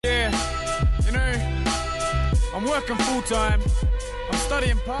I'm working full-time. I'm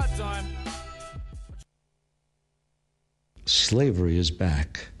studying part-time. Slavery is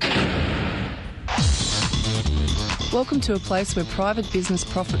back. Welcome to a place where private business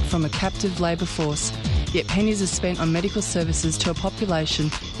profit from a captive labour force, yet pennies are spent on medical services to a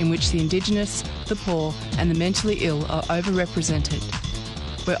population in which the Indigenous, the poor and the mentally ill are overrepresented.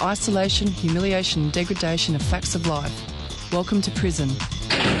 Where isolation, humiliation and degradation are facts of life. Welcome to prison.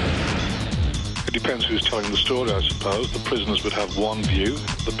 It depends who's telling the story, I suppose. The prisoners would have one view,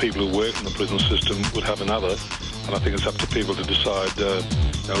 the people who work in the prison system would have another, and I think it's up to people to decide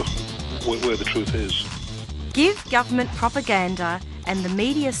where the truth is. Give government propaganda and the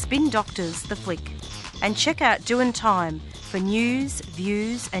media spin doctors the flick. And check out Doin' Time for news,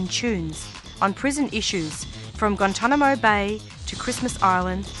 views and tunes on prison issues from Guantanamo Bay to Christmas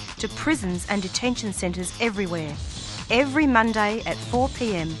Island to prisons and detention centres everywhere. Every Monday at 4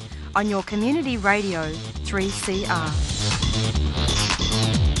 p.m. on your community radio 3CR.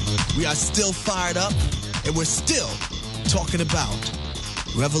 We are still fired up and we're still talking about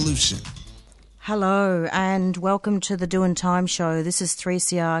revolution. Hello and welcome to the Doin' Time show. This is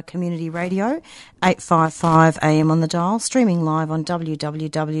 3CR Community Radio, 855 AM on the dial, streaming live on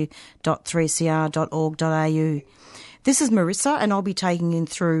www.3cr.org.au. This is Marissa and I'll be taking you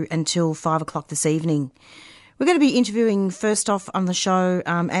through until 5 o'clock this evening. We're going to be interviewing first off on the show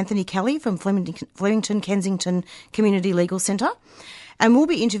Anthony Kelly from Flemington Kensington Community Legal Centre. And we'll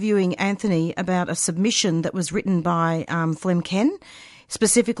be interviewing Anthony about a submission that was written by FlemKen,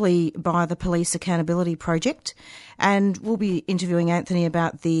 specifically by the Police Accountability Project. And we'll be interviewing Anthony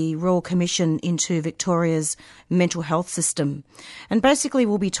about the Royal Commission into Victoria's mental health system. And basically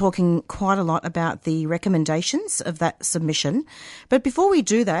we'll be talking quite a lot about the recommendations of that submission. But before we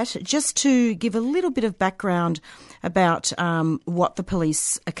do that, just to give a little bit of background about what the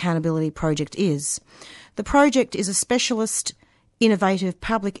Police Accountability Project is. The project is a specialist innovative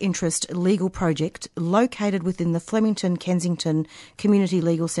public interest legal project located within the Flemington Kensington Community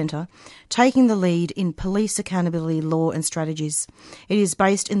Legal Centre, taking the lead in police accountability law and strategies. It is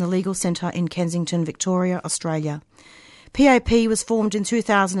based in the Legal Centre in Kensington, Victoria, Australia. PAP was formed in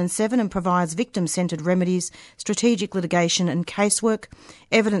 2007 and provides victim-centred remedies, strategic litigation and casework,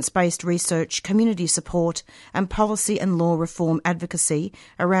 evidence-based research, community support and policy and law reform advocacy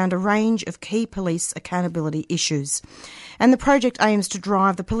around a range of key police accountability issues. And the project aims to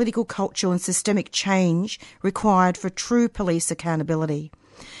drive the political, cultural and systemic change required for true police accountability.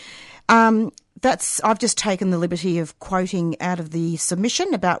 I've just taken the liberty of quoting out of the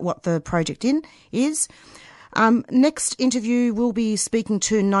submission about what the project is. Next interview, we'll be speaking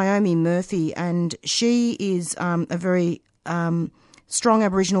to Naomi Murphy, and she is a very strong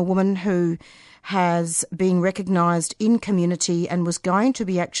Aboriginal woman who has been recognised in community and was going to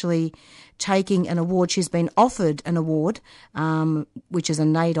be actually taking an award. She's been offered an award, which is a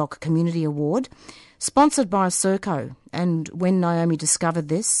NAIDOC Community Award, sponsored by Serco. And when Naomi discovered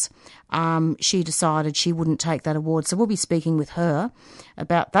this, she decided she wouldn't take that award. So we'll be speaking with her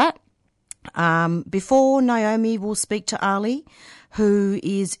about that. Before Naomi, we'll speak to Ali, who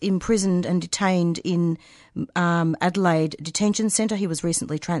is imprisoned and detained in Adelaide Detention Centre. He was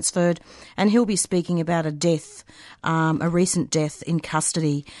recently transferred, and he'll be speaking about a death, a recent death in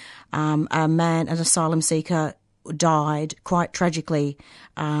custody. A man, an asylum seeker, died quite tragically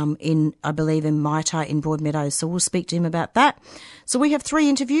in Maita in Broadmeadows. So we'll speak to him about that. So we have 3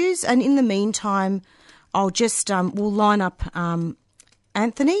 interviews, and in the meantime, I'll just we'll line up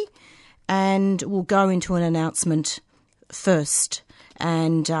Anthony. And we'll go into an announcement first,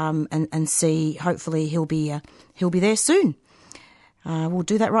 and see. Hopefully, he'll be there soon. We'll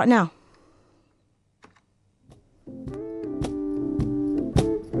do that right now.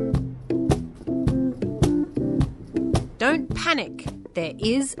 Don't panic. There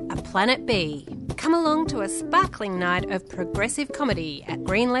is a Planet B. Come along to a sparkling night of progressive comedy at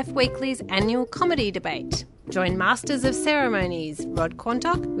Green Left Weekly's annual comedy debate. Join Masters of Ceremonies Rod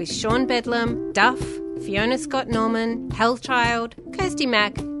Quantock with Sean Bedlam, Duff, Fiona Scott-Norman, Hellchild, Kirsty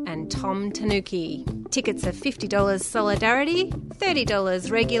Mack and Tom Tanuki. Tickets are $50 Solidarity,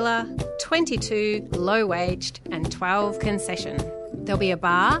 $30 regular, $22 low-waged and $12 concession. There'll be a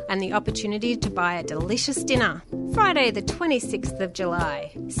bar and the opportunity to buy a delicious dinner. Friday the 26th of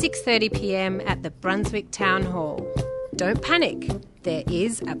July, 6:30pm at the Brunswick Town Hall. Don't panic. There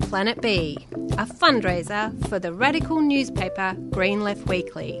is a Planet B, a fundraiser for the radical newspaper Green Left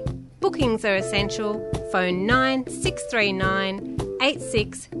Weekly. Bookings are essential. Phone 9639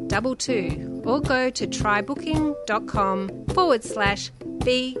 8622 or go to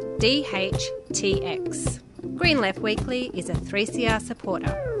trybooking.com/BDHTX. Green Left Weekly is a 3CR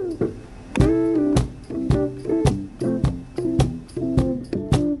supporter.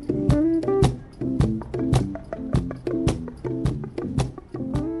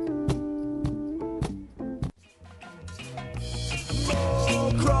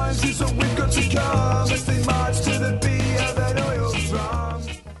 crimes is what we've got to come as they march to the beat of an oil drum.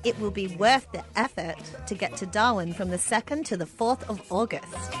 It will be worth the effort to get to Darwin from the 2nd to the 4th of August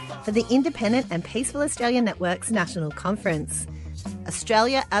for the Independent and Peaceful Australia Network's National Conference.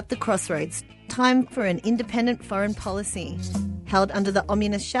 Australia at the Crossroads, time for an independent foreign policy. Held under the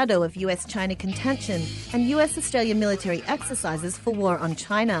ominous shadow of US-China contention and US-Australia military exercises for war on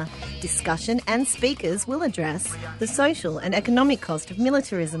China, discussion and speakers will address the social and economic cost of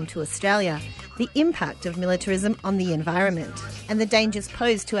militarism to Australia, the impact of militarism on the environment, and the dangers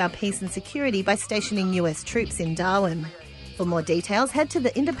posed to our peace and security by stationing US troops in Darwin. For more details, head to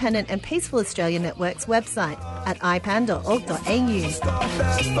the Independent and Peaceful Australia Network's website at ipan.org.au.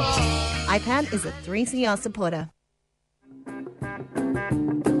 IPAN is a 3CR supporter.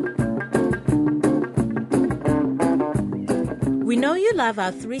 We know you love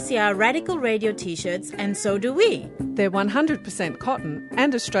our 3CR Radical Radio t-shirts, and so do we. They're 100% cotton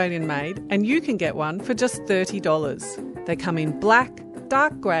and Australian made, and you can get one for just $30. They come in black,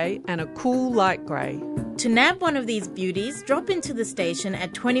 dark grey and a cool light grey. To nab one of these beauties, drop into the station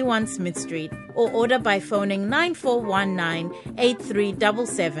at 21 Smith Street or order by phoning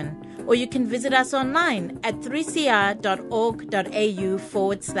 9419-8377. Or you can visit us online at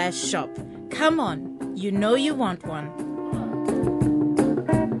 3cr.org.au/shop. Come on, you know you want one.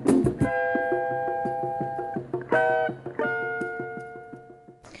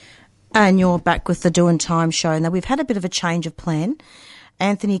 And you're back with the Doing Time show. Now, we've had a bit of a change of plan.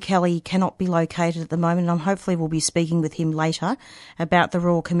 Anthony Kelly cannot be located at the moment, and hopefully we'll be speaking with him later about the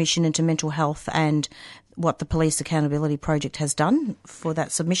Royal Commission into Mental Health and what the Police Accountability Project has done for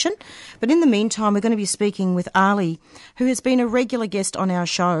that submission. But in the meantime, we're going to be speaking with Ali, who has been a regular guest on our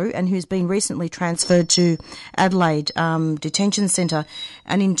show and who's been recently transferred to Adelaide Detention Centre.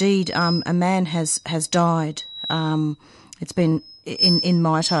 And indeed, a man has died. It's been in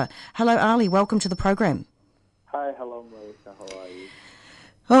Mitre. Hello, Ali. Welcome to the program. Hi. Hello, Marissa. How are you?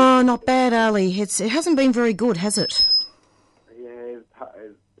 Oh, not bad, Ali. It hasn't been very good, has it? Yeah,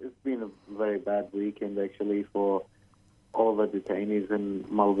 it's been a very bad weekend, actually, for all the detainees in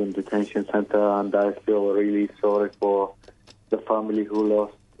Melbourne Detention Centre, and I feel really sorry for the family who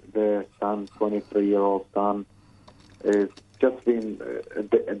lost their son, 23-year-old son. It's just been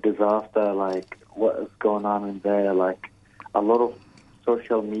a disaster, like what is going on in there. Like, a lot of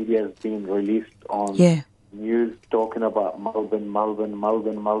social media has been released on news talking about Melbourne.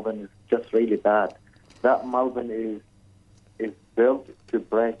 It's just really bad. That Melbourne is built to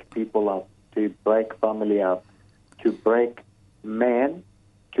break people up, to break family up, to break man,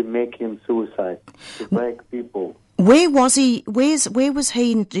 to make him suicide, to break people. Where was he? Where was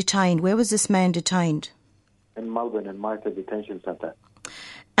he detained? Where was this man detained? In Melbourne, in Mitre Detention Centre.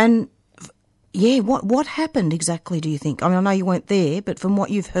 And what happened exactly, do you think? I mean, I know you weren't there, but from what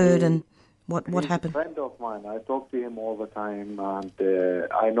you've heard and what happened? He's a friend of mine. I talk to him all the time, and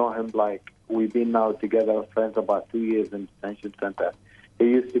I know him like we've been now together, friends, about 2 years in detention centre. He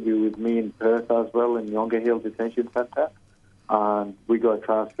used to be with me in Perth as well, in Yonge Hill Detention Centre, and we got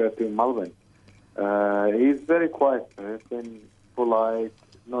transferred to Melbourne. He's a very quiet person, polite,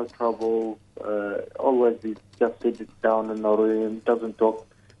 no trouble, always he just sits down in the room, doesn't talk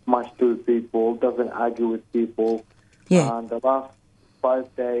much to people, doesn't argue with people. Yeah. And the last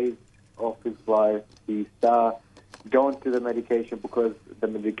 5 days of his life, he started going to the medication, because the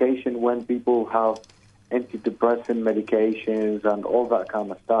medication, when people have antidepressant medications and all that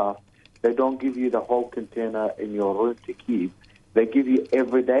kind of stuff, they don't give you the whole container in your room to keep. They give you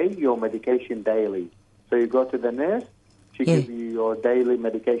every day your medication daily. So you go to the nurse, she gives you your daily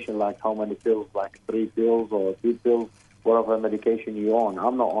medication, like how many pills, like 3 pills or 2 pills, whatever medication you're on.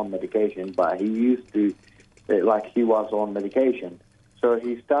 I'm not on medication, but he used to, like he was on medication. So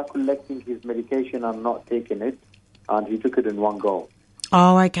he started collecting his medication and not taking it, and he took it in one go.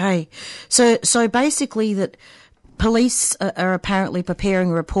 Oh, okay. So basically that police are apparently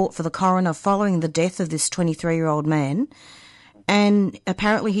preparing a report for the coroner following the death of this 23-year-old man, and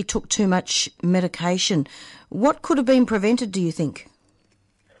apparently he took too much medication. What could have been prevented, do you think?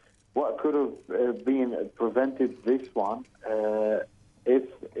 What could have been prevented this one, if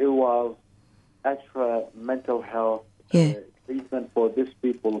it was extra mental health treatment for these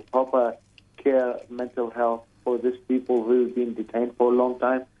people, proper care, mental health for these people who've been detained for a long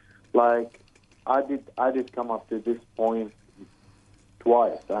time. Like, I did come up to this point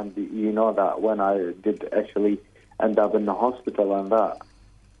twice, and you know that when I did actually end up in the hospital and that.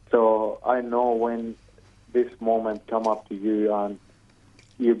 So I know when this moment come up to you, and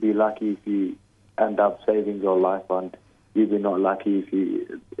you'll be lucky if you end up saving your life, and you'll be not lucky if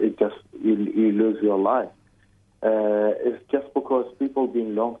you lose your life. It's just because people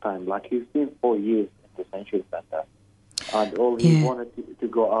been long time. Like he's been 4 years in detention center, and all he wanted to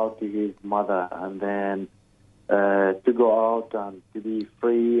go out to his mother, and then to go out and to be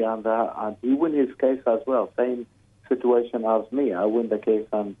free, and he win his case as well. Same situation as me. I win the case,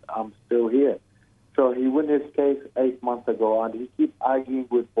 and I'm still here. So he won his case 8 months ago, and he keep arguing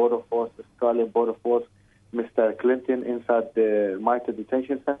with Border Force, Australian Border Force, Mr. Clinton inside the MITA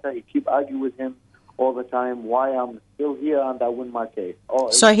detention center. He keep arguing with him all the time why I'm still here and I win my case.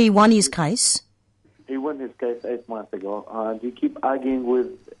 So he won his case? He won his case 8 months ago, and he keep arguing with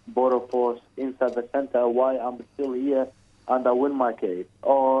Border Force inside the center why I'm still here and I win my case.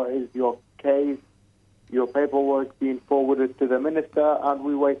 Or is your case, your paperwork being forwarded to the minister and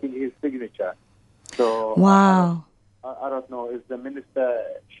we're waiting his signature? So wow. I don't know. Is the minister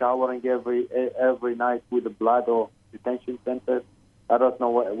showering every night with the blood of detention centers? I don't know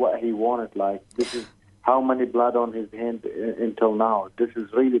what he wanted. Like, this is how many blood on his hand until now. This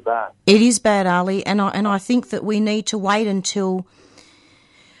is really bad. It is bad, Ali, and I think that we need to wait until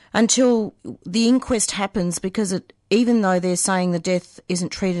the inquest happens, because even though they're saying the death isn't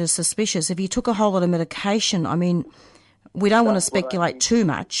treated as suspicious, if he took a whole lot of medication, I mean, we don't want to speculate too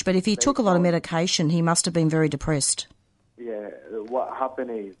much, but if he took a lot of medication, he must have been very depressed. Yeah, what happened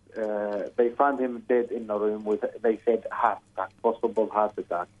is they found him dead in the room with, they said, heart attack, possible heart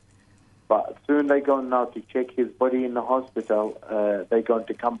attack. But soon they're going now to check his body in the hospital. They're going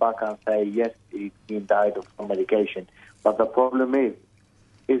to come back and say, yes, he died of some medication. But the problem is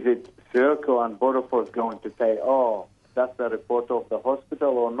it Circle and Border Force going to say, oh, that's the report of the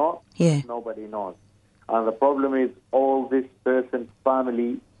hospital or not? Yeah. Nobody knows. And the problem is all this person's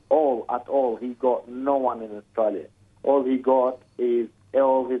family, he got no one in Australia. All he got is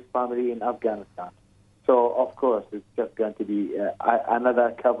all his family in Afghanistan. So, of course, it's just going to be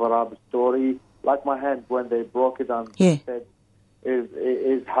another cover-up story. Like my hand, when they broke it and said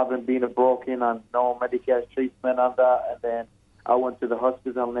is haven't been broken and no medical treatment and that. And then I went to the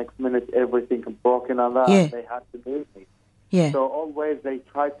hospital next minute, everything broken and that. And they had to move me. Yeah. So always they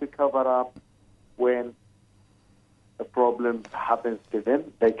try to cover up when a problem happens to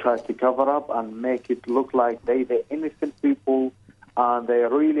them. They try to cover up and make it look like they're innocent people and they're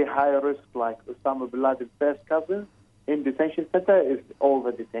really high risk, like Osama bin Laden's first cousin in detention center is all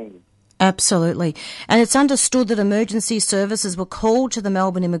the detainees. Absolutely. And it's understood that emergency services were called to the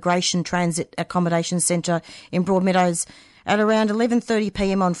Melbourne Immigration Transit Accommodation Centre in Broadmeadows at around 11:30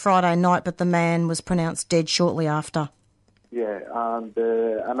 p.m. on Friday night, but the man was pronounced dead shortly after. Yeah, and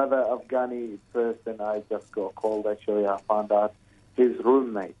another Afghani person I just got called, actually, I found out his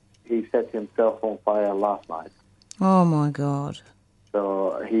roommate, he set himself on fire last night. Oh, my God.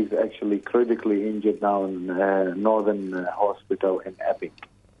 So he's actually critically injured now in Northern Hospital in Epping.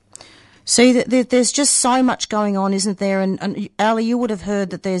 See, there's just so much going on, isn't there? And Ali, you would have heard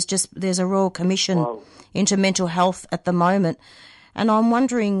that there's a Royal Commission into mental health at the moment. And I'm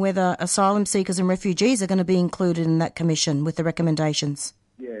wondering whether asylum seekers and refugees are going to be included in that commission with the recommendations.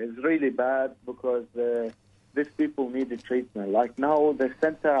 Yeah, it's really bad because these people need the treatment. Like now, the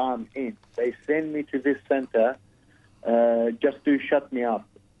centre I'm in, they send me to this centre just to shut me up,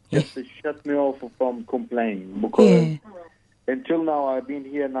 just to shut me off from complaining. Because until now, I've been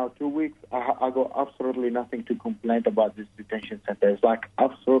here now 2 weeks, I got absolutely nothing to complain about this detention centre. It's like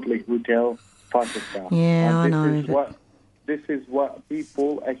absolutely hotel, 5-star. Yeah, I know. This is what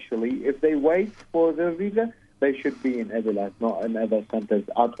people actually, if they wait for their visa, they should be in Adelaide, not in other centres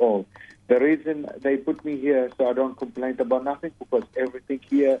at all. The reason they put me here so I don't complain about nothing, because everything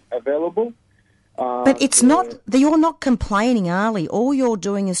here available. But it's not, you're not complaining, Ali. All you're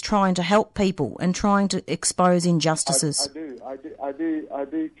doing is trying to help people and trying to expose injustices. I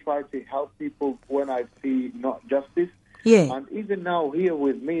do try to help people when I see not justice. Yeah. And even now, here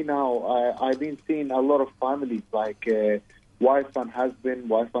with me now, I've been seeing a lot of families, like wife and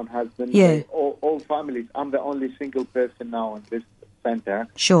husband. Yeah. All families. I'm the only single person now in this center.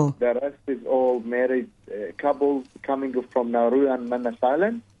 Sure. The rest is all married couples coming from Nauru and Manus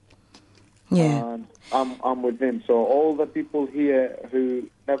Island. Yeah. And I'm with them. So all the people here who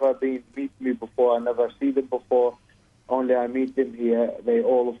never been meet me before, I never see them before, only I meet them here. They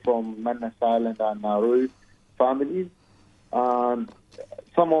all from Manus Island and Nauru families. And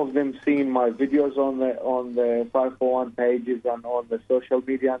some of them seen my videos on the 541 pages and on the social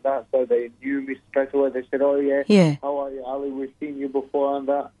media and that, so they knew me straight away. They said, "Oh yeah, how are you, Ali? We've seen you before and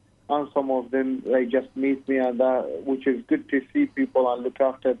that." And some of them they just meet me and that, which is good to see people and look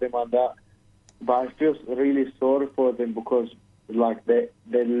after them and that. But I feel really sorry for them because, like the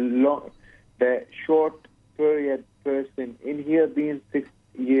short period person in here being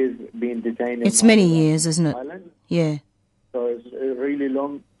years being detained. It's many years, isn't it? Island. Yeah. So it's a really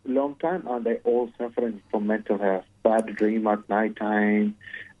long time, and they're all suffering from mental health. Bad dream at night time.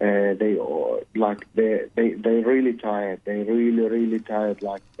 They're really tired. They're really tired.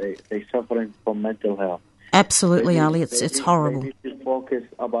 Like they're suffering from mental health. Absolutely, Ali. It's horrible. They need to focus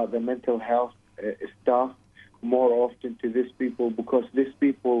about the mental health stuff more often to these people, because these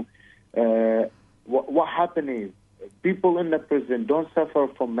people, what happens is people in the prison don't suffer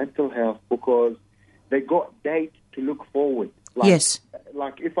from mental health because they got dates to look forward. Yes.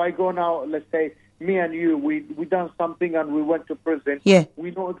 Like if I go now, let's say me and you, we done something and we went to prison. Yeah.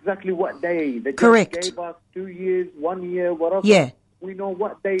 We know exactly what day. They Correct. just gave us 2 years, 1 year, whatever. Yeah. We know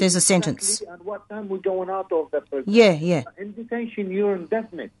what day. There's a exactly sentence. and what time we're going out of the prison. Yeah. In detention, you're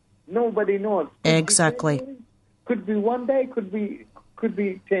indefinite. Nobody knows. Exactly. Could be 1 day. Could be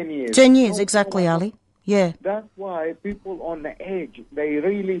 10 years. 10 years, exactly, Ali. Yeah. That's why people on the edge, they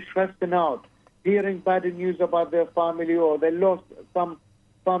really stressing out, hearing bad news about their family, or they lost some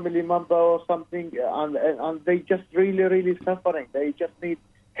family member or something, and they just really suffering. They just need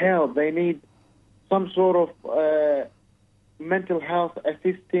help. They need some sort of mental health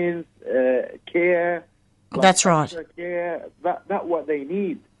assistance, care. That's right. Care. That's what they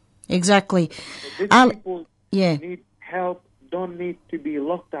need. Exactly. These people yeah. need help, don't need to be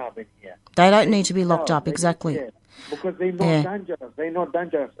locked up in here. They don't need to be locked up, exactly. Because they're not dangerous. They're not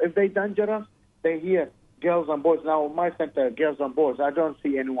dangerous. If they're dangerous, they're here. Girls and boys. Now, in my center, girls and boys, I don't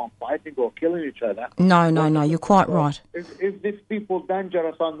see anyone fighting or killing each other. No, you're quite right. If these people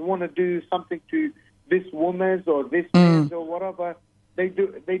dangerous and want to do something to this woman or this man or whatever, they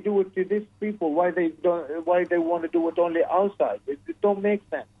do it to these people. Why they want to do it only outside? It don't make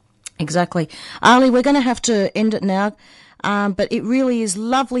sense. Exactly. Ali, we're going to have to end it now, but it really is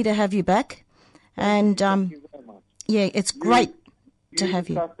lovely to have you back. And Thank you very much. Yeah, it's great to have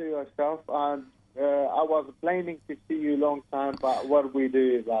you. You look after yourself, and I was planning to see you a long time, but what we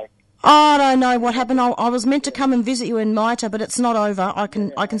do is like... I don't know what happened. I was meant to come and visit you in Maita, but it's not over. I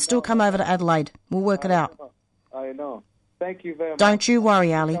can still come over to Adelaide. We'll work it out. I know. Thank you very much. Don't you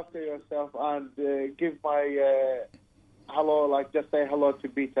worry, Ali. Look after yourself, and give my hello, just say hello to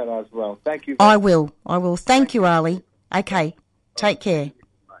Peter as well. Thank you very much. I will. Thank you, Ali. Okay. Take care.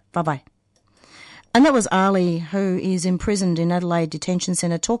 Bye-bye. And that was Ali, who is imprisoned in Adelaide Detention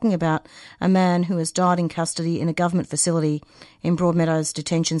Centre, talking about a man who has died in custody in a government facility in Broadmeadows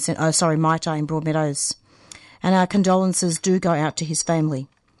Detention Centre. Oh, sorry, Maita in Broadmeadows. And our condolences do go out to his family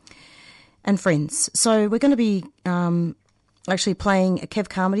and friends. So we're going to be actually playing a Kev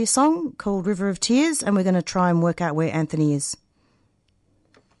Carmody song called River of Tears, and we're going to try and work out where Anthony is.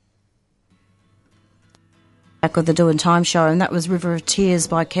 Back with the Doing Time show, and that was River of Tears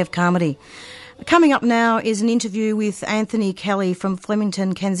by Kev Carmody. Coming up now is an interview with Anthony Kelly from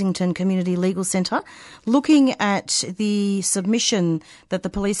Flemington Kensington Community Legal Centre, looking at the submission that the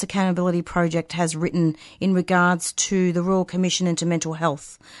Police Accountability Project has written in regards to the Royal Commission into Mental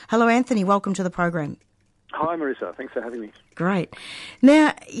Health. Hello, Anthony. Welcome to the program. Hi, Marissa. Thanks for having me. Great.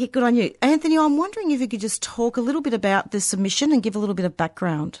 Now, good on you. Anthony, I'm wondering if you could just talk a little bit about the submission and give a little bit of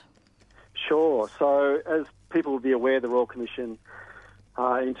background. Sure. So, as people will be aware, the Royal Commission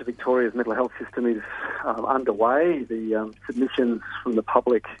into Victoria's mental health system is underway. The submissions from the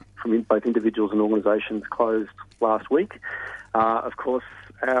public, from both individuals and organisations, closed last week. Of course,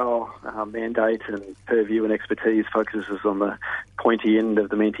 our mandate and purview and expertise focuses on the pointy end of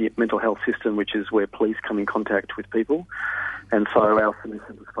the mental health system, which is where police come in contact with people. And so our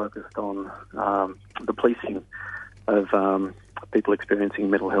submission was focused on the policing of people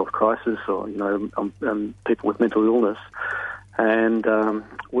experiencing mental health crisis, or people with mental illness. And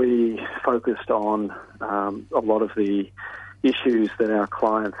we focused on a lot of the issues that our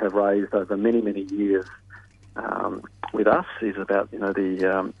clients have raised over many, many years with us, is about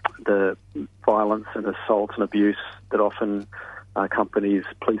the violence and assault and abuse that often accompanies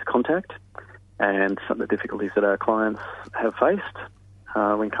police contact, and some of the difficulties that our clients have faced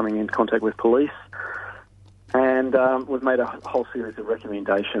when coming into contact with police. And we've made a whole series of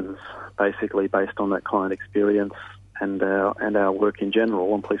recommendations, basically based on that client experience and our work in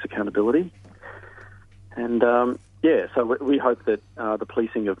general on police accountability. And so we hope that the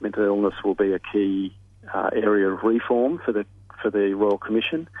policing of mental illness will be a key area of reform for the Royal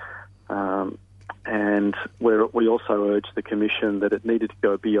Commission. And we also urged the Commission that it needed to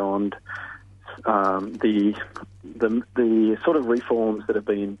go beyond the sort of reforms that have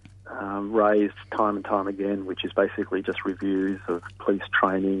been raised time and time again, which is basically just reviews of police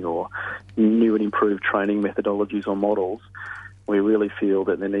training or new and improved training methodologies or models. We really feel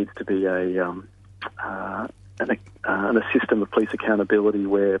that there needs to be and a system of police accountability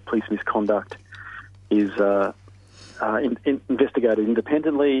where police misconduct is investigated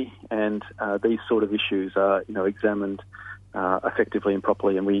independently, and these sort of issues are, examined effectively and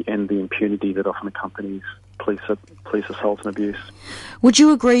properly, and we end the impunity that often accompanies police assault and abuse. Would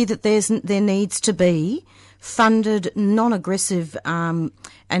you agree that there needs to be funded, non-aggressive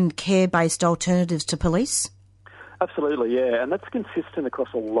and care-based alternatives to police? Absolutely, yeah, and that's consistent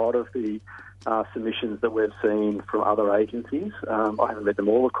across a lot of the submissions that we've seen from other agencies. I haven't read them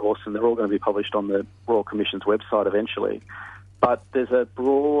all, of course, and they're all going to be published on the Royal Commission's website eventually. But there's a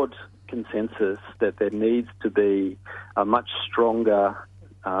broad consensus that there needs to be a much stronger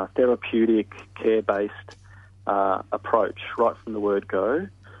therapeutic, care-based approach right from the word go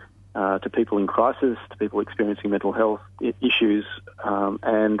to people in crisis, to people experiencing mental health issues,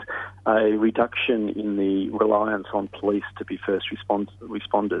 and a reduction in the reliance on police to be first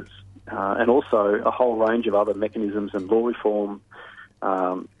responders. And also a whole range of other mechanisms and law reform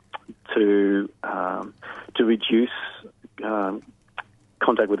to reduce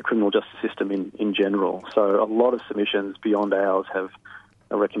contact with the criminal justice system in general. So a lot of submissions beyond ours have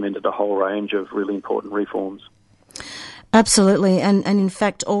recommended a whole range of really important reforms. Absolutely, and in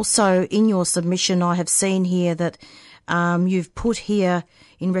fact also in your submission I have seen here that you've put here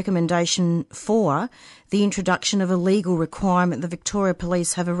in recommendation 4 the introduction of a legal requirement that Victoria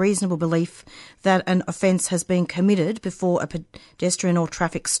Police have a reasonable belief that an offence has been committed before a pedestrian or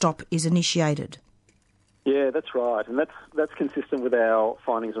traffic stop is initiated. Yeah, that's right, and that's consistent with our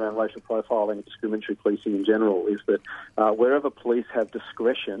findings around racial profiling and discriminatory policing in general, is that wherever police have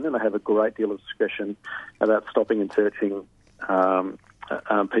discretion, and they have a great deal of discretion about stopping and searching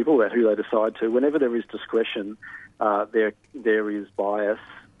people, about who they decide to, whenever there is discretion, there is bias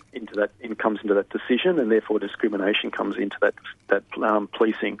comes into that decision, and therefore discrimination comes into that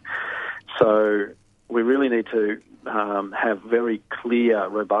policing. So we really need to have very clear,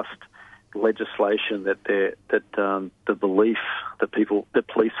 robust legislation that the belief that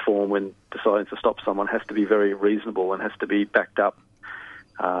police form when deciding to stop someone has to be very reasonable and has to be backed up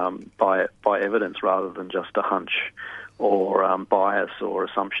by evidence rather than just a hunch or bias or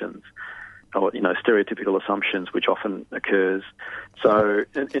assumptions, or stereotypical assumptions, which often occurs. So,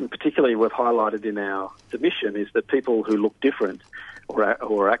 in particularly, we've highlighted in our submission is that people who look different or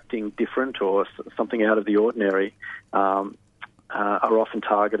are acting different or something out of the ordinary are often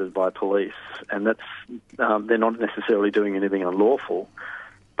targeted by police, and that's they're not necessarily doing anything unlawful,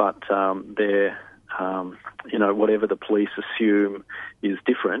 but they're whatever the police assume is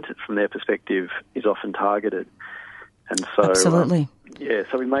different from their perspective is often targeted. And so, absolutely.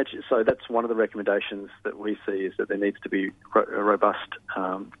 So that's one of the recommendations that we see, is that there needs to be robust,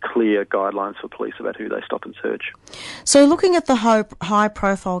 clear guidelines for police about who they stop and search. So looking at the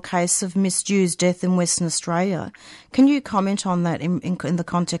high-profile case of Miss Dew's death in Western Australia, can you comment on that in the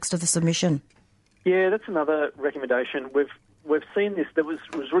context of the submission? Yeah, that's another recommendation. We've seen this. That was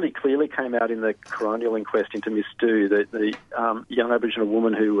really clearly came out in the coronial inquest into Miss Dew, the young Aboriginal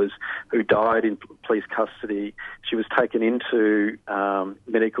woman who died in police custody. She was taken into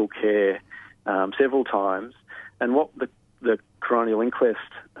medical care several times, and what the coronial inquest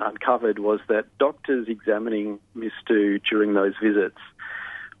uncovered was that doctors examining Miss Dew during those visits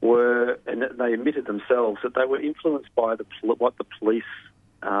and they admitted themselves that they were influenced by what the police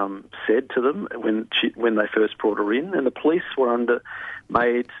said to them when they first brought her in, and the police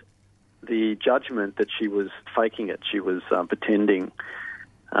made the judgment that she was faking it. She was pretending,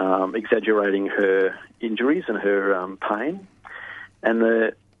 exaggerating her injuries and her pain, and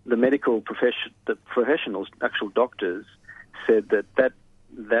the medical professionals, actual doctors, said that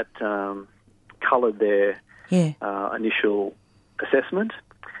coloured their initial assessment,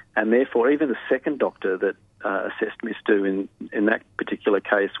 and therefore even the second doctor that assessed Miss Dew in that particular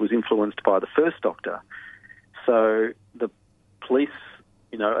case was influenced by the first doctor. So the police,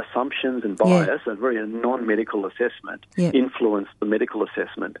 assumptions and bias, a very non-medical assessment, influenced the medical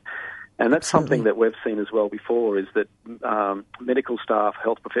assessment. And that's something that we've seen as well before, is that medical staff,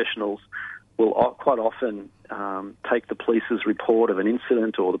 health professionals will quite often take the police's report of an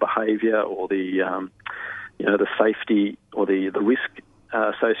incident or the behaviour or the safety or the risk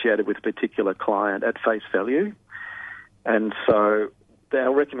associated with a particular client at face value. And so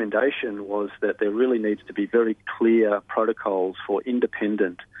our recommendation was that there really needs to be very clear protocols for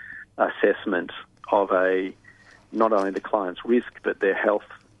independent assessment of not only the client's risk but their health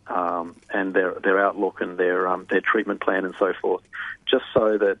and their outlook and their treatment plan and so forth, just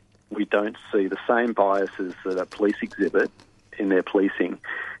so that we don't see the same biases that a police exhibit in their policing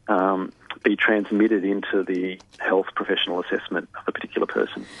be transmitted into the health professional assessment of a particular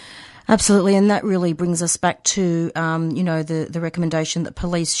person. Absolutely, and that really brings us back to, the recommendation that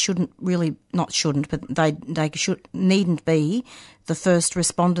police needn't be the first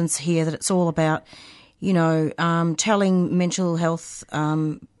respondents here, that it's all about, telling mental health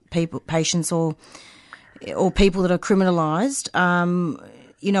patients or people that are criminalised,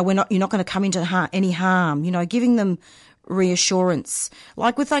 you're not going to come into any harm, giving them reassurance.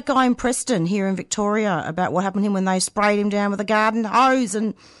 Like with that guy in Preston here in Victoria about what happened to him when they sprayed him down with a garden hose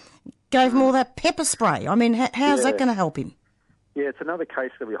and gave him all that pepper spray. I mean, how's that going to help him? Yeah, it's another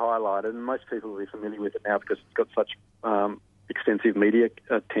case that we highlighted, and most people will be familiar with it now because it's got such extensive media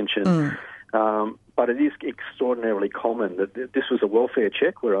attention. But it is extraordinarily common that this was a welfare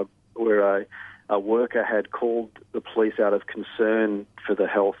check where a worker had called the police out of concern for the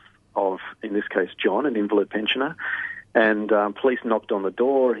health of, in this case, John, an invalid pensioner. And police knocked on the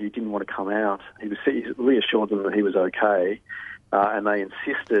door. He didn't want to come out. He reassured them that he was okay. And they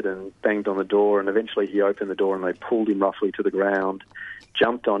insisted and banged on the door, and eventually he opened the door and they pulled him roughly to the ground,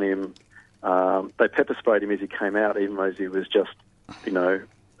 jumped on him. They pepper sprayed him as he came out, even though he was just,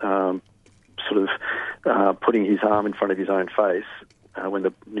 putting his arm in front of his own face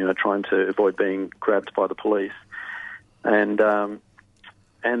when trying to avoid being grabbed by the police. And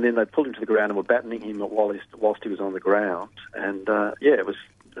then they pulled him to the ground and were battening him whilst he was on the ground. And it was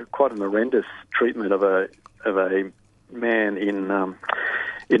quite an horrendous treatment of a man in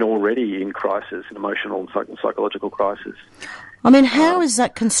already in crisis, in emotional and psychological crisis. I mean, how is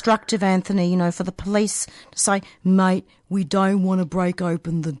that constructive, Anthony, for the police to say, mate, we don't want to break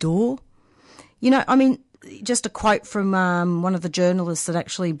open the door? Just a quote from one of the journalists that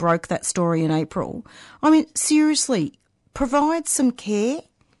actually broke that story in April. I mean, seriously, provide some care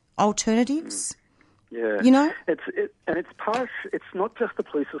alternatives. Yeah. It's not just the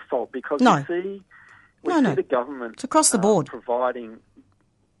police's fault because we see the government it's across the board providing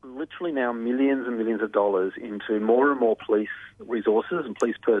literally now millions and millions of dollars into more and more police resources and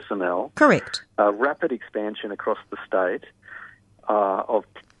police personnel. Correct. Rapid expansion across the state of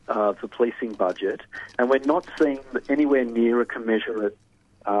the policing budget, and we're not seeing anywhere near a commensurate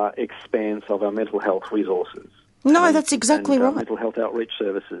expanse of our mental health resources. No, that's exactly right. Mental health outreach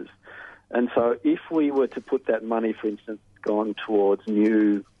services. And so if we were to put that money, for instance, gone towards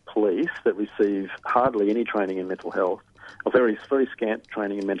new police that receive hardly any training in mental health, or very, very scant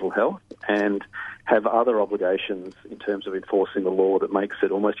training in mental health, and have other obligations in terms of enforcing the law that makes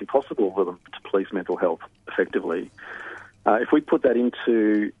it almost impossible for them to police mental health effectively. If we put that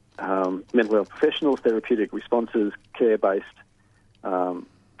into mental health professionals, therapeutic responses, care-based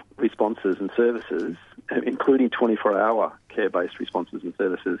responses and services, including 24-hour care-based responses and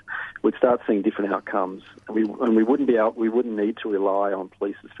services, we'd start seeing different outcomes, and we wouldn't need to rely on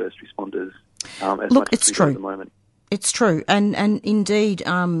police as first responders as much as we do at the moment. It's true, and indeed,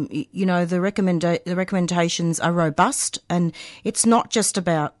 the recommendations are robust, and it's not just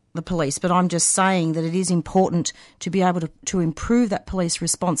about the police, but I'm just saying that it is important to be able to improve that police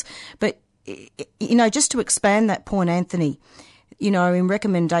response. But, just to expand that point, Anthony, in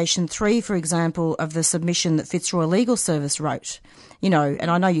recommendation 3, for example, of the submission that Fitzroy Legal Service wrote, and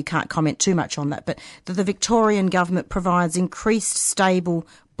I know you can't comment too much on that, but that the Victorian government provides increased stable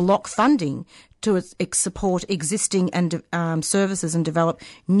block funding to support existing and services and develop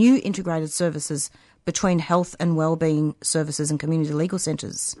new integrated services between health and wellbeing services and community legal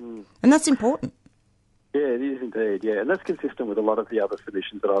centres. And that's important. Yeah, it is indeed, yeah. And that's consistent with a lot of the other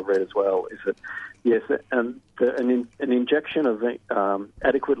submissions that I've read as well, is that, yes, an injection of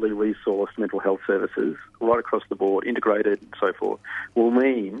adequately resourced mental health services right across the board, integrated and so forth, will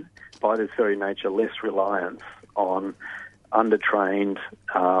mean, by this very nature, less reliance on undertrained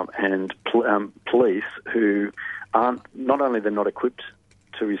and police who aren't, not only they're not equipped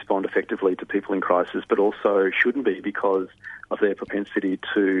to respond effectively to people in crisis, but also shouldn't be because of their propensity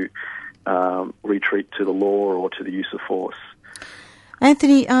to retreat to the law or to the use of force.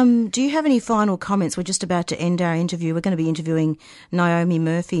 Anthony, do you have any final comments? We're just about to end our interview. We're going to be interviewing Naomi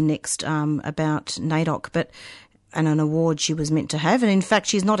Murphy next about NAIDOC, and an award she was meant to have. And in fact,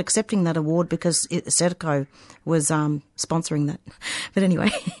 she's not accepting that award because Serco was sponsoring that. But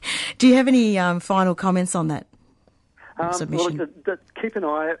anyway, do you have any final comments on that submission? Well,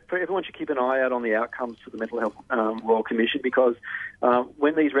 everyone should keep an eye out on the outcomes for the Mental Health Royal Commission, because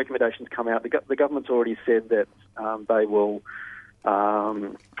when these recommendations come out, the government's already said that they will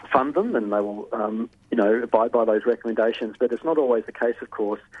fund them and they will abide by those recommendations. But it's not always the case, of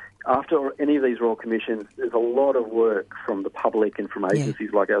course. After any of these Royal Commissions, there's a lot of work from the public and from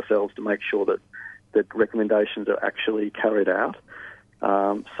agencies like ourselves to make sure that recommendations are actually carried out.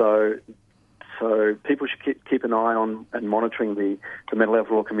 So So people should keep an eye on and monitoring the Mental Health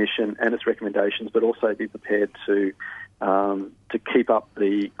Royal Commission and its recommendations, but also be prepared to keep up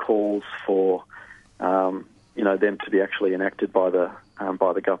the calls for them to be actually enacted by the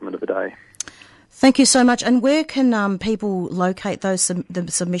government of the day. Thank you so much. And where can people locate the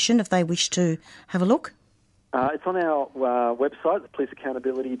submission if they wish to have a look? It's on our website,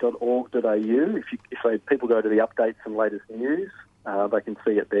 policeaccountability.org.au. If people go to the updates and latest news, they can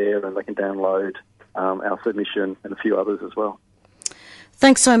see it there and they can download our submission and a few others as well.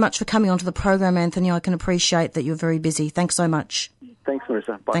 Thanks so much for coming onto the program, Anthony. I can appreciate that you're very busy. Thanks so much. Thanks,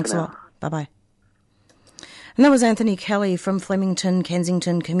 Marissa. Bye. Thanks for a now. lot. Bye-bye. And that was Anthony Kelly from Flemington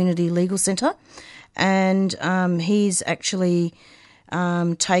Kensington Community Legal Centre. And he's actually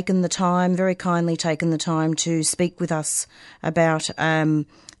taken the time, very kindly taken the time to speak with us about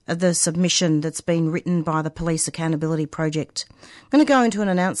the submission that's been written by the Police Accountability Project. I'm going to go into an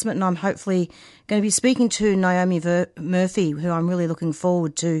announcement, and I'm hopefully going to be speaking to Naomi Murphy, who I'm really looking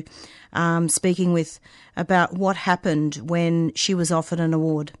forward to speaking with about what happened when she was offered an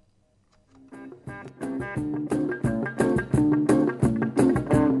award.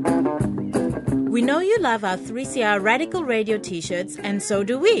 We know you love our 3CR Radical Radio t-shirts, and so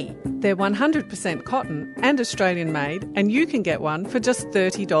do we. They're 100% cotton and Australian made, and you can get one for just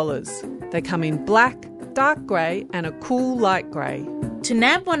 $30. They come in black, dark grey and a cool light grey. To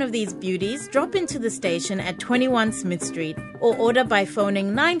nab one of these beauties, drop into the station at 21 Smith Street or order by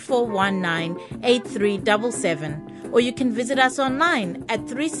phoning 9419-8377. Or you can visit us online at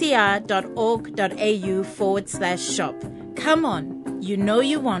 3cr.org.au/shop. Come on, you know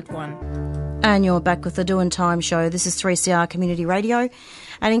you want one. And you're back with the Doing Time show. This is 3CR Community Radio.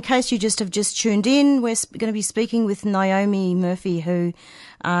 And in case you have just tuned in, we're going to be speaking with Naomi Murphy, who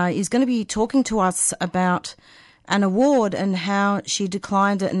is going to be talking to us about an award and how she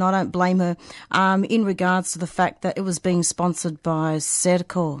declined it, and I don't blame her, in regards to the fact that it was being sponsored by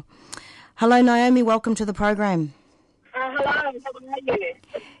Serco. Hello, Naomi. Welcome to the program. Hello. How are you?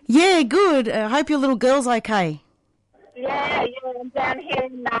 Yeah, good. I hope your little girl's okay. Yeah, I'm down here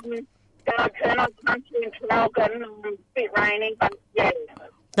in Colonel Country in Traralgon. It's a bit rainy, but yeah.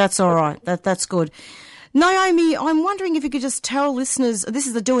 That's all right. That's good. Naomi, I'm wondering if you could just tell listeners, this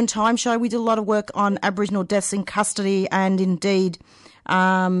is the Doing Time show. We do a lot of work on Aboriginal deaths in custody and indeed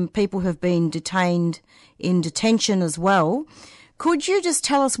people who have been detained in detention as well. Could you just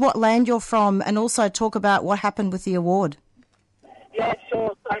tell us what land you're from and also talk about what happened with the award? Yeah,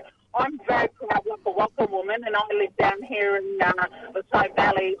 sure. So I'm very proud Waka Waka woman, and I live down here in the Latrobe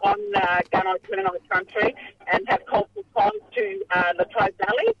Valley on Gunai Country and have cultural ties to Latrobe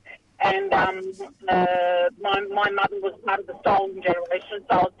Valley. And my mother was part of the stolen generation,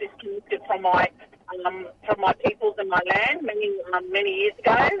 so I was disconnected from my peoples and my land many years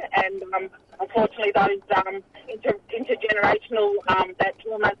ago. And unfortunately, those intergenerational that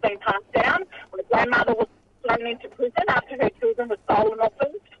trauma has been passed down. My grandmother was thrown into prison after her children were stolen off her.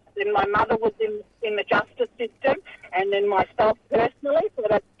 Then my mother was in the justice system, and then myself personally. So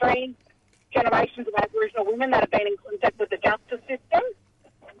that's 3 generations of Aboriginal women that have been in contact with the justice system.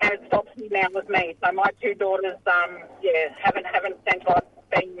 And it stops me now with me. So my 2 daughters, haven't thank God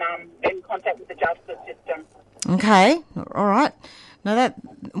been in contact with the justice system. Okay, all right. Now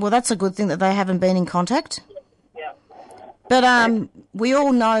that's a good thing that they haven't been in contact. Yeah. But we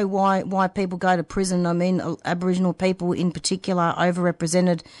all know why people go to prison. I mean, Aboriginal people in particular are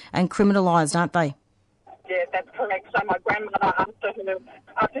overrepresented and criminalised, aren't they? Yeah, that's correct. So my grandmother, after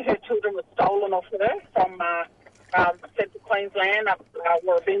her children were stolen off her from Central Queensland up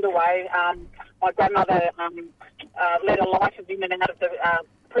Warrabinda Way, my grandmother led a life of in and out of the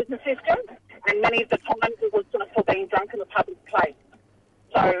prison system, and many of the times it was just for being drunk in a public place.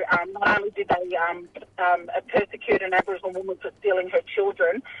 So not only did they persecute an Aboriginal woman for stealing her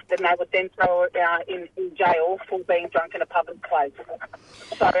children, then they would then throw her in jail for being drunk in a public place.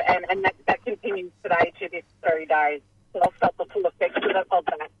 So and that continues today to this very day. So I've felt the full effects of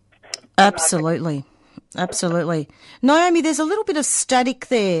that. Absolutely. Absolutely. Naomi, there's a little bit of static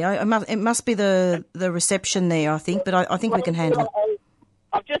there. It must be the reception there, I think, but I think we can handle it.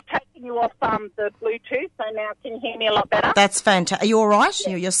 I've just taken you off the Bluetooth, so now can you hear me a lot better? That's fantastic. Are you all right?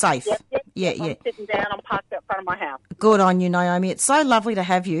 Yeah. You're safe? Yeah. I'm sitting down. I'm parked out front of my house. Good on you, Naomi. It's so lovely to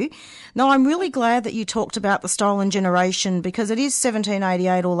have you. Now, I'm really glad that you talked about the stolen generation because it is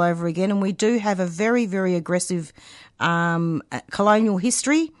 1788 all over again, and we do have a very, very aggressive colonial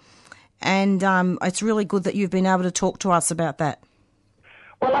history. And it's really good that you've been able to talk to us about that.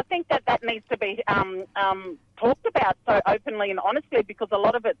 Well, I think that needs to be talked about so openly and honestly because a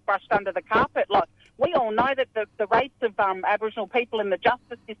lot of it's brushed under the carpet. Like we all know that the rates of Aboriginal people in the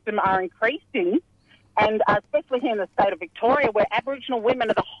justice system are increasing, and especially here in the state of Victoria, where Aboriginal women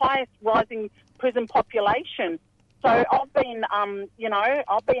are the highest rising prison population. So I've been,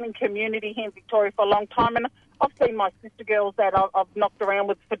 I've been in community here in Victoria for a long time, and I've seen my sister girls that I've knocked around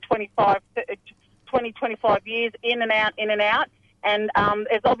with for 25 years, in and out, and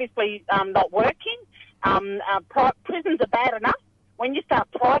it's obviously not working. Prisons are bad enough. When you start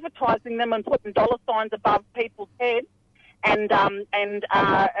privatising them and putting dollar signs above people's heads and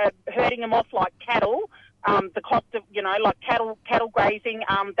herding them off like cattle, the cost of, like cattle grazing,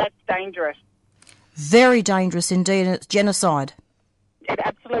 that's dangerous. Very dangerous indeed, and it's genocide. It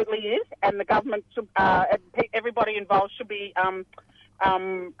absolutely is, and the government should, everybody involved should be,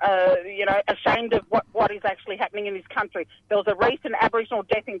 ashamed of what is actually happening in this country. There was a recent Aboriginal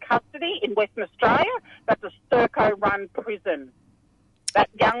death in custody in Western Australia. That's a Serco-run prison. That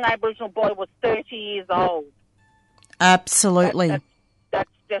young Aboriginal boy was 30 years old. Absolutely.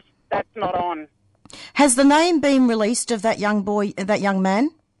 That's not on. Has the name been released of that young boy, that young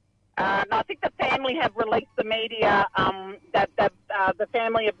man? No, I think the family have released the media. The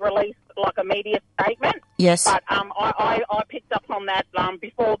family have released like a media statement. Yes. But I picked up on that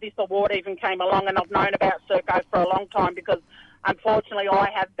before this award even came along, and I've known about Serco for a long time because, unfortunately, I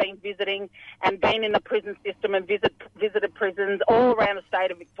have been visiting and been in the prison system and visited prisons all around the state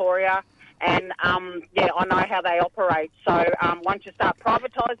of Victoria. And, I know how they operate. So once you start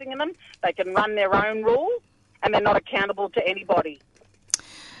privatising them, they can run their own rules and they're not accountable to anybody.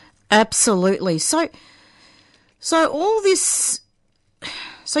 Absolutely. So all this...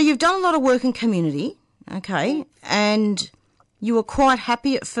 So you've done a lot of work in community, okay, and you were quite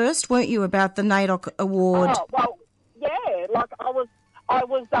happy at first, weren't you, about the NAIDOC award? Oh, well, yeah, like I was,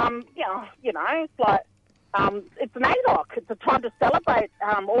 it's like, it's NAIDOC. It's a time to celebrate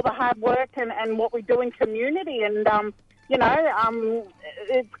all the hard work and what we do in community, and,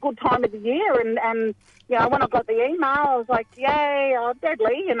 it's a good time of the year, and when I got the email, I was like, yay,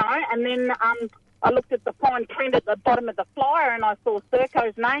 deadly, and then I looked at the fine print at the bottom of the flyer and I saw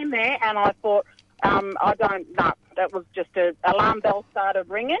Serco's name there, and I thought, that was just an alarm bell started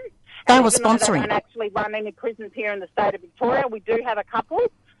ringing. They were sponsoring. They don't actually run any prisons here in the state of Victoria. We do have a couple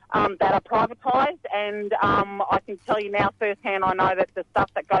that are privatised, and I can tell you now firsthand, I know that the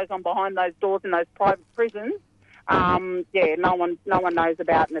stuff that goes on behind those doors in those private prisons, no one knows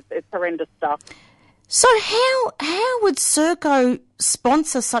about, and it's horrendous stuff. So how would Serco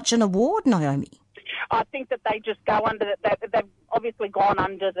sponsor such an award, Naomi? I think that they just go under they've obviously gone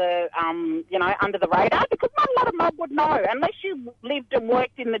under the under the radar, because not a lot of mob would know unless you lived and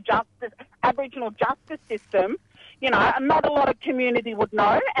worked in the Aboriginal justice system. Not a lot of community would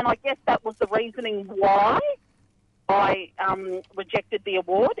know, and I guess that was the reasoning why I rejected the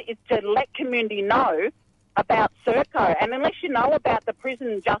award, is to let community know about Serco. And unless you know about the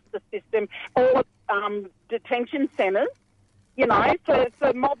prison justice system or detention centres,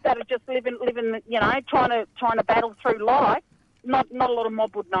 for mob that are just living, trying to battle through life, not a lot of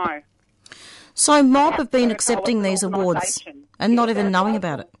mob would know. So mob have been accepting these awards and not even knowing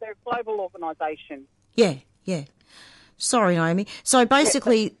about it. They're a global organisation. Yeah. Sorry, Naomi. So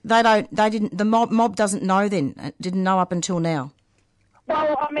basically, the mob doesn't know then, didn't know up until now.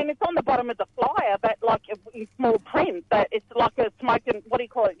 Well, I mean, it's on the bottom of the flyer, but like in small print, but it's like a smoke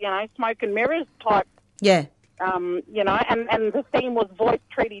and mirrors type. Yeah. And the theme was voice,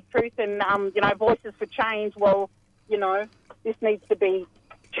 treaty, truth, and, voices for change. Well, this needs to be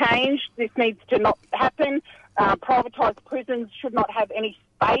changed. This needs to not happen. Privatised prisons should not have any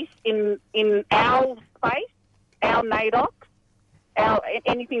space in our space, our NAIDOC,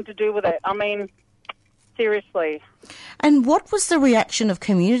 anything to do with it. I mean, seriously. And what was the reaction of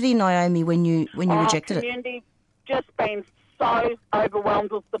community, Naomi, when you rejected it? Community just been so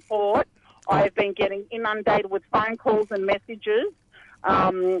overwhelmed with support. I have been getting inundated with phone calls and messages,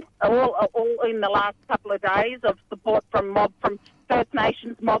 all in the last couple of days, of support from First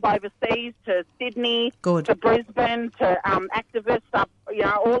Nations mob overseas to Sydney, to Brisbane, to activists up,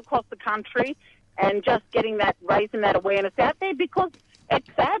 all across the country, and just raising that awareness out there, because it's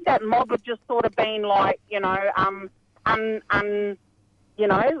sad that mob have just sort of been like,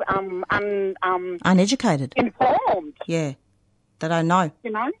 uneducated, informed. Yeah, they don't know.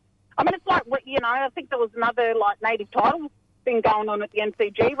 I mean, it's like, I think there was another native title thing going on at the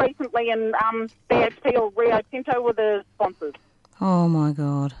NCG recently, and BHP or Rio Tinto were the sponsors. Oh my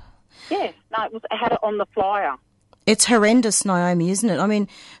God. Yeah, no, it had it on the flyer. It's horrendous, Naomi, isn't it? I mean,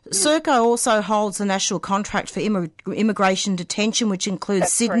 Serco also holds the national contract for immigration detention, which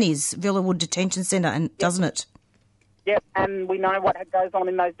includes Sydney's Villawood Detention Centre, doesn't it? Yep, and we know what goes on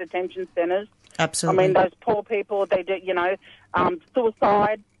in those detention centres. Absolutely. I mean, those poor people, they do,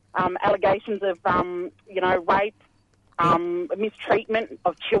 suicide, allegations of, rape, mistreatment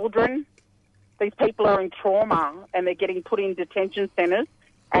of children. These people are in trauma and they're getting put in detention centres,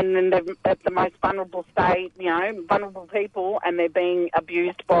 and then they're at the most vulnerable state, vulnerable people, and they're being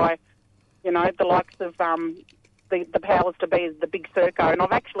abused by, the likes of the powers to be, the big Serco. And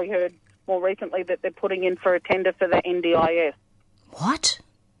I've actually heard more recently that they're putting in for a tender for the NDIS. What?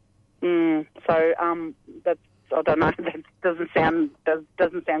 That's, I don't know. That doesn't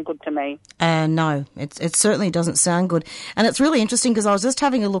sound good to me. No, it certainly doesn't sound good. And it's really interesting because I was just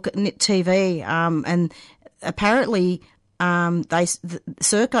having a look at Net TV, and apparently,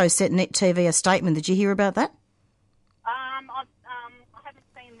 Serco sent Net TV a statement. Did you hear about that? I haven't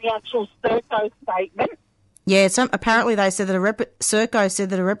seen the actual Serco statement. Yeah, apparently they said that Serco said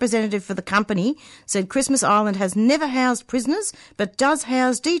that a representative for the company said Christmas Island has never housed prisoners, but does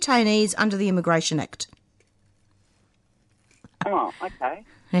house detainees under the Immigration Act. Oh, okay.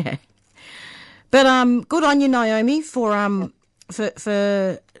 Yeah. But good on you, Naomi, for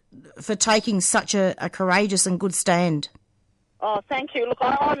taking such a courageous and good stand. Oh, thank you. Look,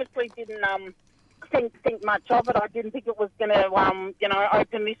 I honestly didn't think much of it. I didn't think it was going to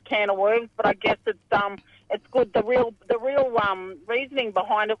open this can of worms. But I guess it's good. The real reasoning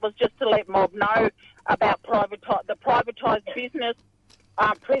behind it was just to let mob know about the privatised business,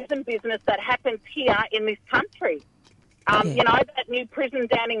 prison business that happens here in this country. That new prison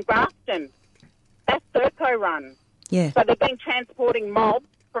down in Grafton, that's Serco run. Yeah. So they've been transporting mobs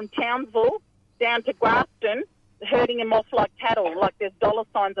from Townsville down to Grafton, herding them off like cattle, like there's dollar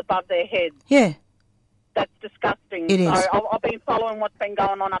signs above their heads. Yeah. That's disgusting. It is. So I've been following what's been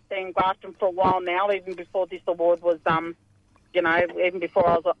going on up there in Grafton for a while now, even before this award was, even before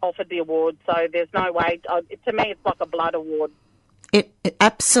I was offered the award. So there's no way. To me, it's like a blood award. It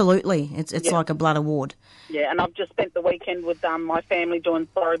absolutely. It's like a blood award. Yeah, and I've just spent the weekend with my family doing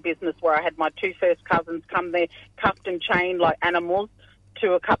sorry business, where I had my two first cousins come there cuffed and chained like animals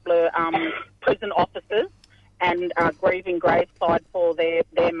to a couple of prison officers, and grieving graveside for their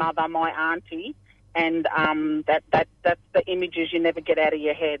mother, my auntie, and that's the images you never get out of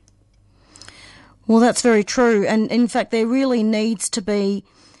your head. Well, that's very true, and in fact there really needs to be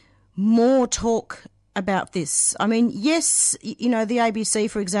more talk about this. I mean, yes, the ABC,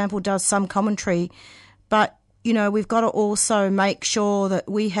 for example, does some commentary, but, we've got to also make sure that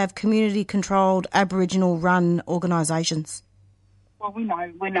we have community-controlled, Aboriginal-run organisations. Well, we know,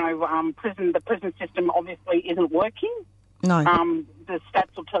 the prison system obviously isn't working. No. The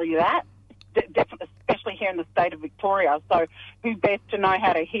stats will tell you that, definitely, especially here in the state of Victoria. So who best to know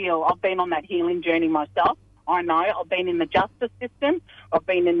how to heal? I've been on that healing journey myself. I know. I've been in the justice system. I've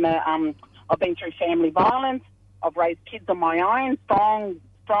been through family violence. I've raised kids on my own,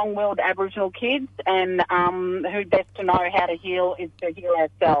 strong-willed Aboriginal kids, and who best to know how to heal is to heal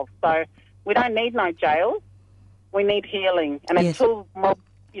ourselves. So we don't need no jails. We need healing. And until mob,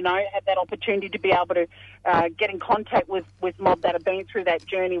 have that opportunity to be able to get in contact with mob that have been through that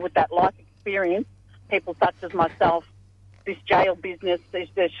journey with that life experience, people such as myself, this jail business, they're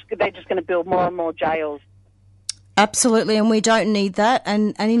just going to build more and more jails. Absolutely, and we don't need that.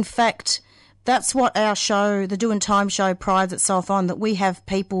 And in fact, that's what our show, the Doing Time show, prides itself on, that we have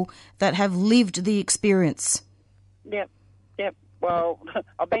people that have lived the experience. Yep. Well,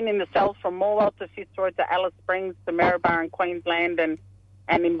 I've been in the cells from Morwell to Fitzroy to Alice Springs to Maryborough in Queensland and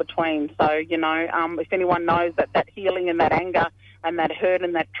in between. So, if anyone knows that healing and that anger and that hurt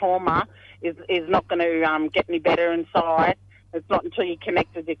and that trauma is not going to get any better inside, it's not until you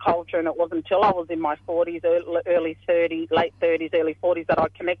connect with your culture, and it wasn't until I was in my 40s, early 30s, late 30s, early 40s that I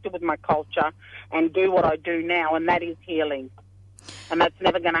connected with my culture and do what I do now, and that is healing. And that's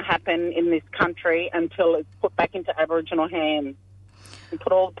never going to happen in this country until it's put back into Aboriginal hands. You can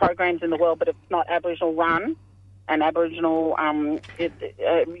put all the programs in the world, but if it's not Aboriginal run and Aboriginal,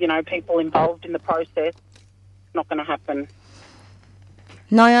 people involved in the process, it's not going to happen.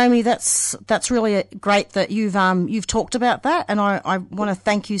 Naomi, that's really great that you've talked about that, and I want to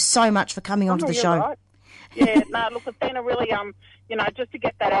thank you so much for coming onto the show. Right. Yeah, no, look, it's been a really, just to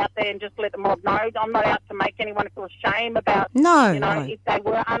get that out there and just let the mob know. I'm not out to make anyone feel shame about, if they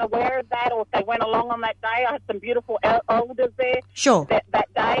were unaware of that or if they went along on that day. I had some beautiful elders there. Sure.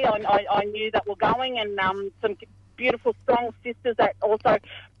 That day I knew that were going, and some beautiful, strong sisters that also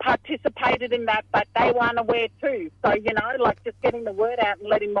participated in that, but they were unaware too. So, just getting the word out and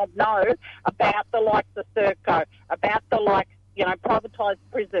letting mob know about the likes of Serco, about the likes, privatised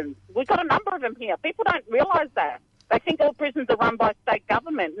prisons. We've got a number of them here. People don't realise that. They think all prisons are run by state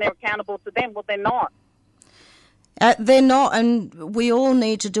government and they're accountable to them. Well, they're not. They're not, and we all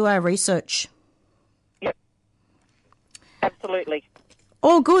need to do our research. Yep. Absolutely.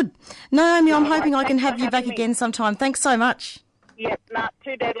 All good. Naomi, I'm hoping I can have you back again sometime. Thanks so much. Yep, not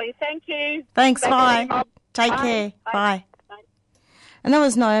too deadly. Thank you. Thanks, Thank bye. you. Take Bye. care. Bye. Bye. And that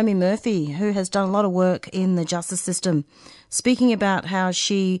was Naomi Murphy, who has done a lot of work in the justice system, speaking about how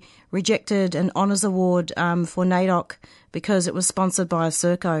she rejected an honours award for NAIDOC because it was sponsored by a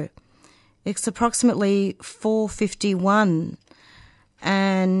Serco. It's approximately 4:51,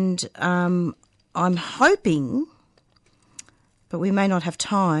 and I'm hoping, but we may not have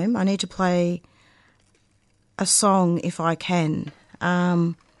time, I need to play a song if I can.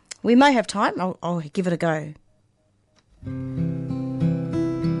 We may have time. I'll give it a go.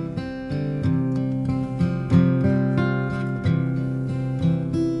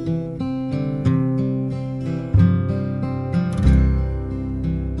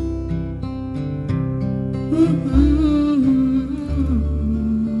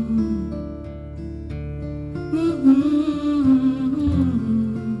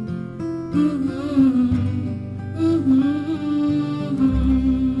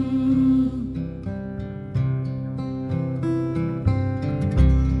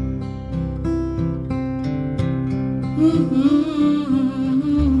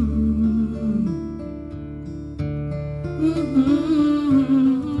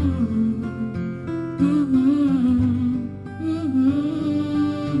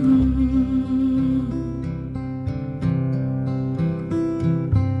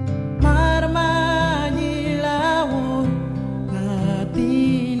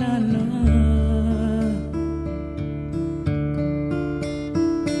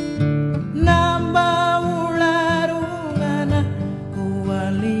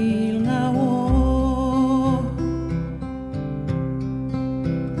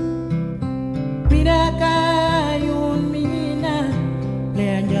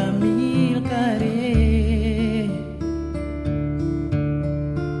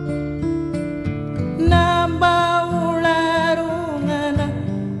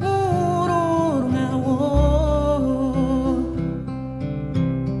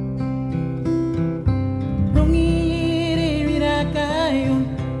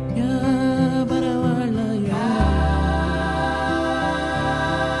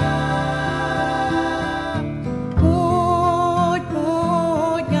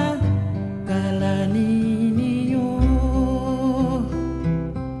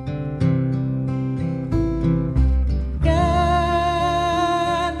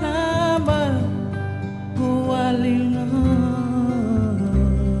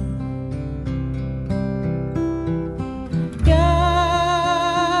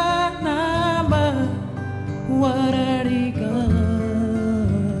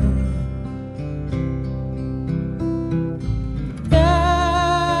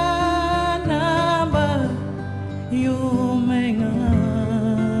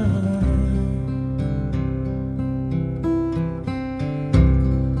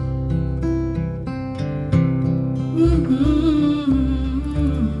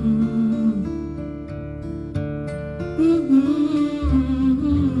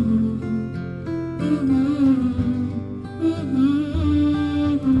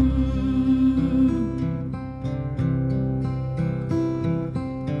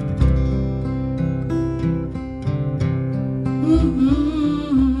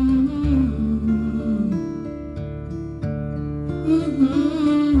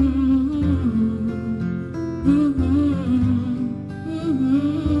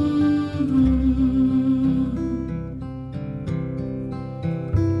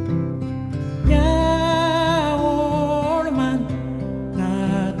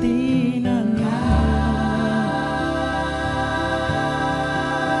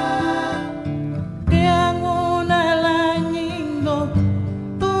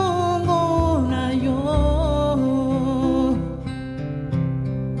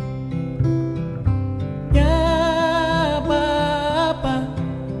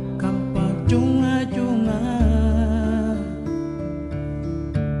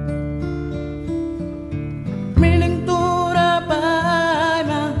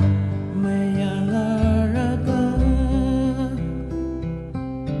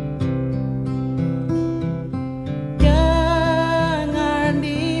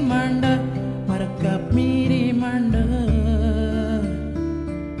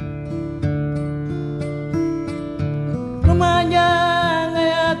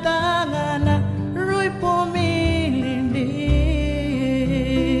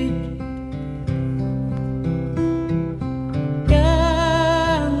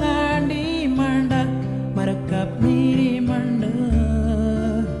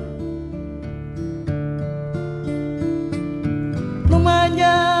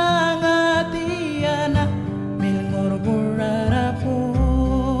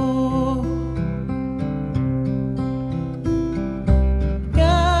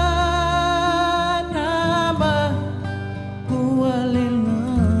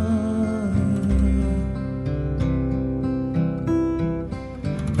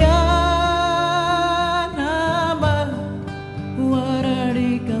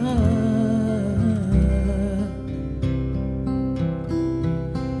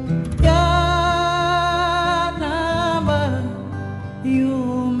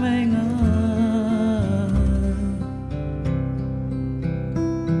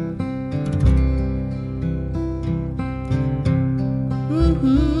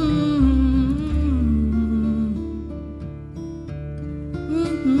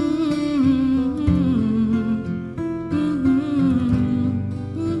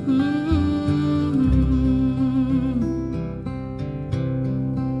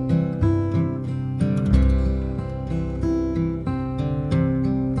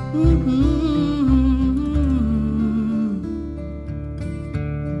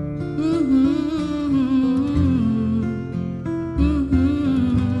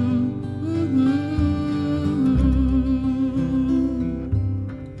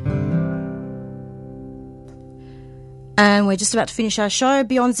 And we're just about to finish our show.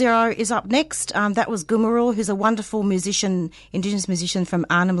 Beyond Zero is up next. That was Gumarul, who's a wonderful musician, Indigenous musician from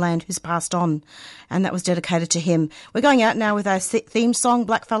Arnhem Land, who's passed on, and that was dedicated to him. We're going out now with our theme song,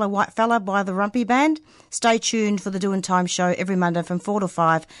 Black Fella, White Fella by the Rumpy Band. Stay tuned for the Doin' Time show every Monday from 4 to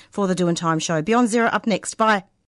 5 for the Doin' Time show. Beyond Zero up next. Bye.